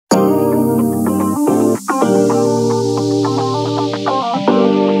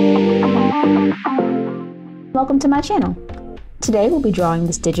welcome to my channel. Today we'll be drawing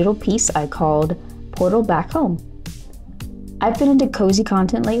this digital piece I called Portal Back Home. I've been into cozy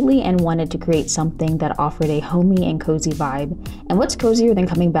content lately and wanted to create something that offered a homey and cozy vibe, and what's cozier than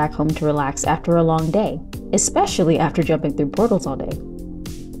coming back home to relax after a long day, especially after jumping through portals all day.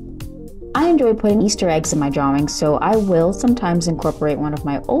 I enjoy putting Easter eggs in my drawings, so I will sometimes incorporate one of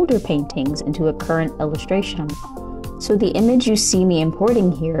my older paintings into a current illustration. So the image you see me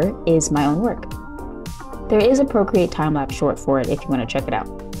importing here is my own work. There is a Procreate time-lapse short for it if you want to check it out.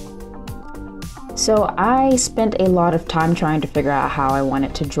 So I spent a lot of time trying to figure out how I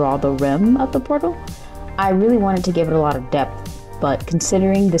wanted to draw the rim of the portal. I really wanted to give it a lot of depth, but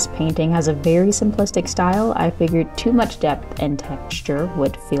considering this painting has a very simplistic style, I figured too much depth and texture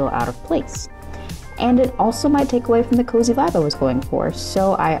would feel out of place. And it also might take away from the cozy vibe I was going for,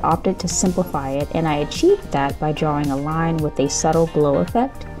 so I opted to simplify it, and I achieved that by drawing a line with a subtle glow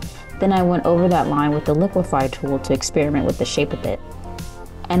effect. Then I went over that line with the liquify tool to experiment with the shape a bit.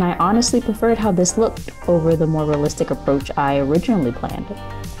 And I honestly preferred how this looked over the more realistic approach I originally planned,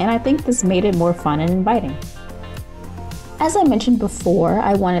 and I think this made it more fun and inviting. As I mentioned before,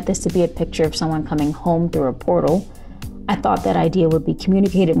 I wanted this to be a picture of someone coming home through a portal. I thought that idea would be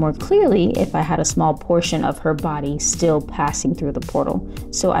communicated more clearly if I had a small portion of her body still passing through the portal,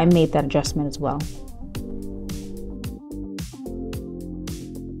 so I made that adjustment as well.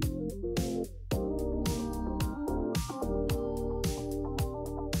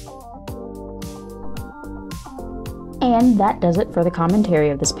 And that does it for the commentary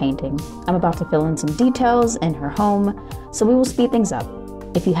of this painting. I'm about to fill in some details in her home, so we will speed things up.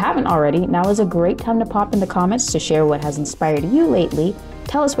 If you haven't already, now is a great time to pop in the comments to share what has inspired you lately,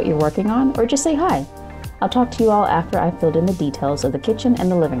 tell us what you're working on, or just say hi. I'll talk to you all after I've filled in the details of the kitchen and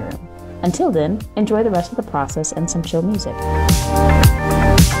the living room. Until then, enjoy the rest of the process and some chill music.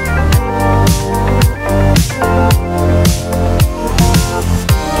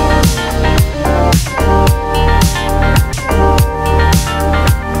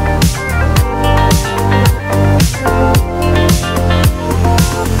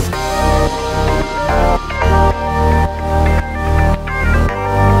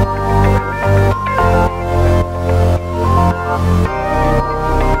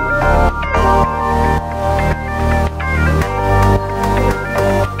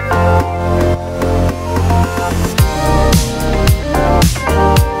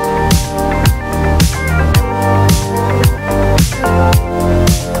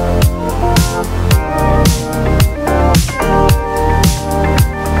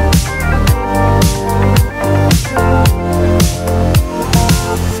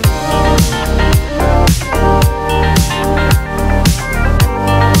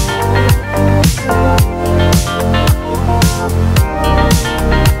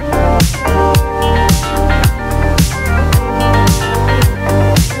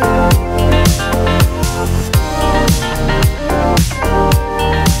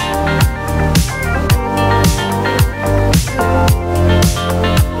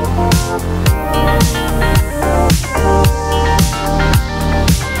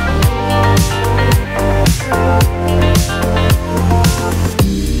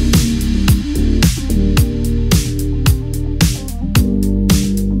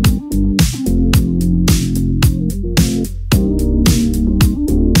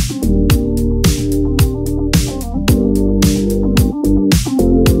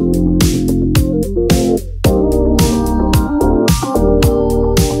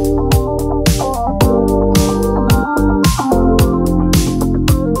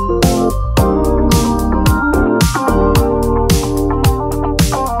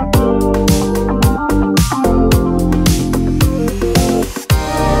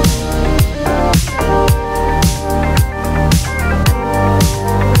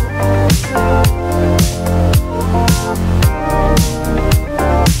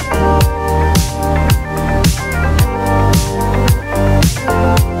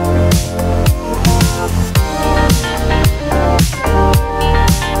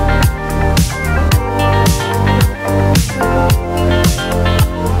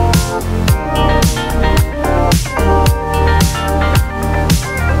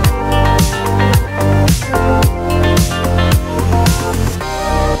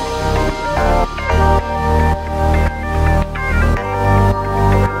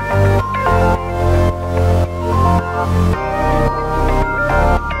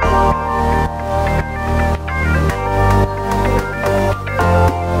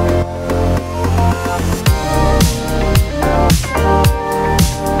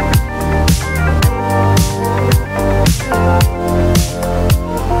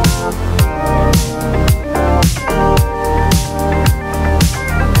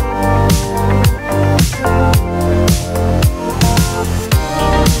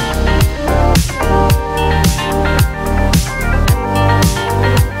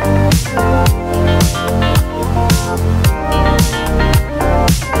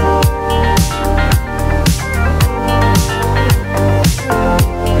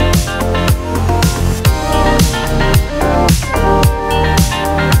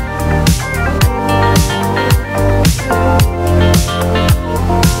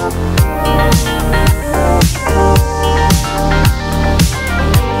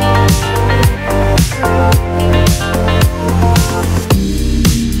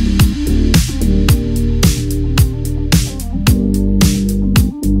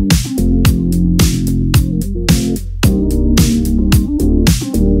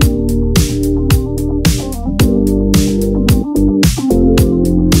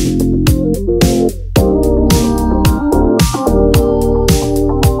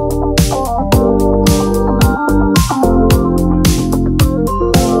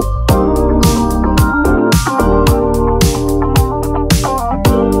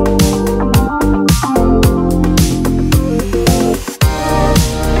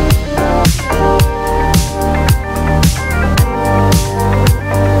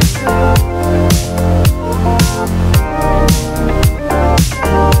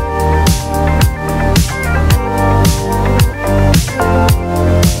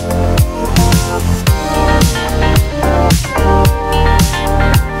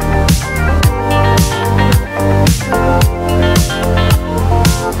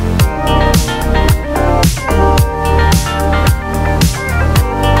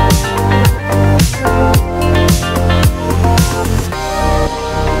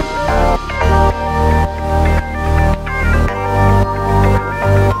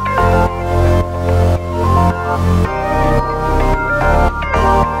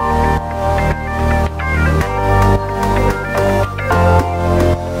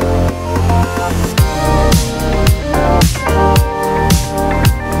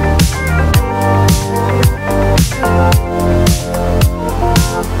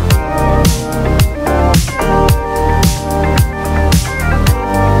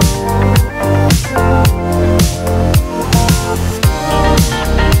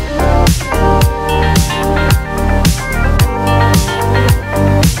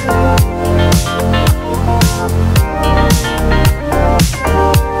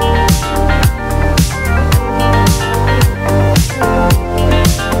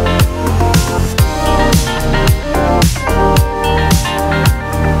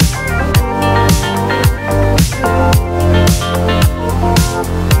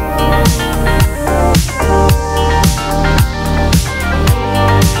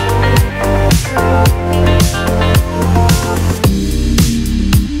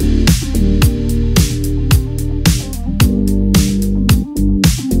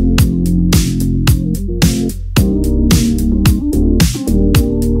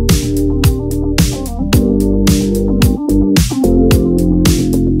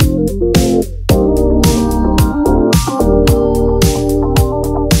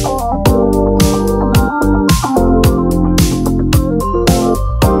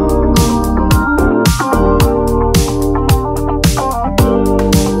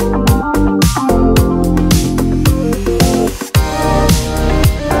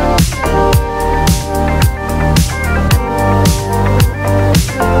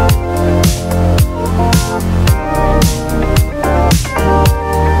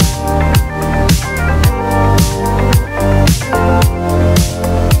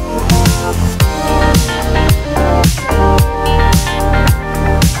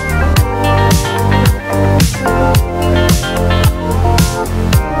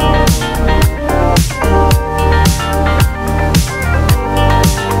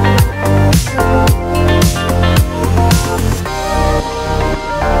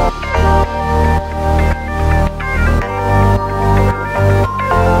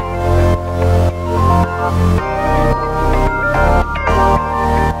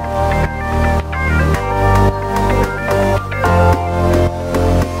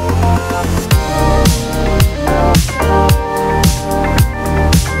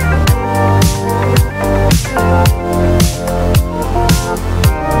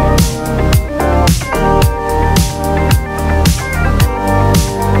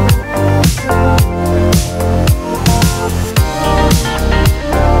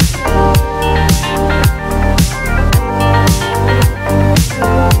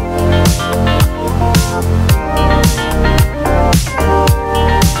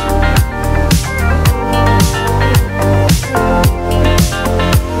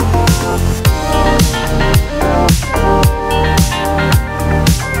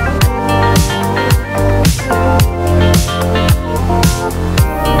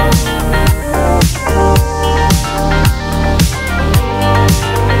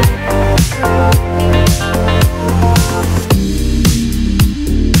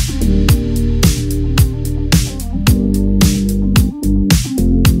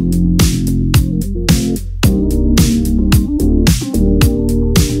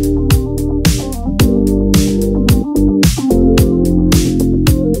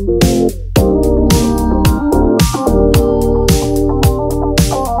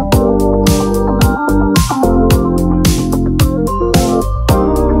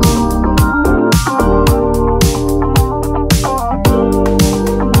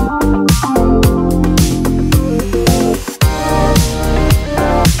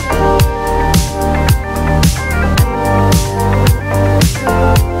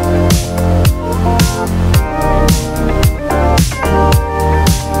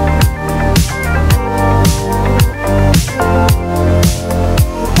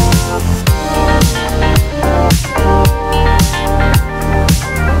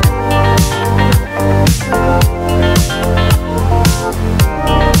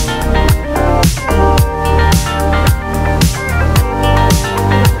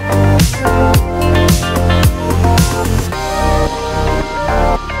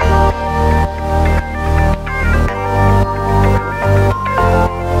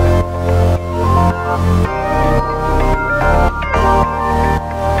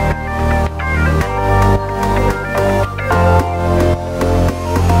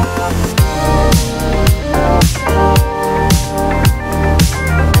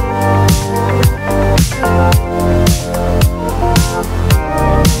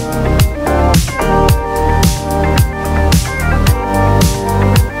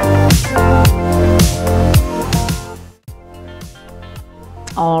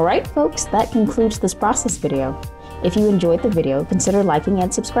 folks, that concludes this process video. If you enjoyed the video, consider liking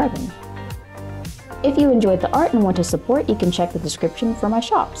and subscribing. If you enjoyed the art and want to support, you can check the description for my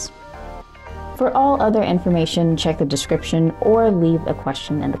shops. For all other information, check the description or leave a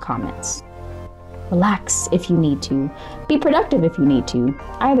question in the comments. Relax if you need to. Be productive if you need to.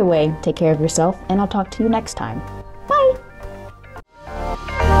 Either way, take care of yourself, and I'll talk to you next time.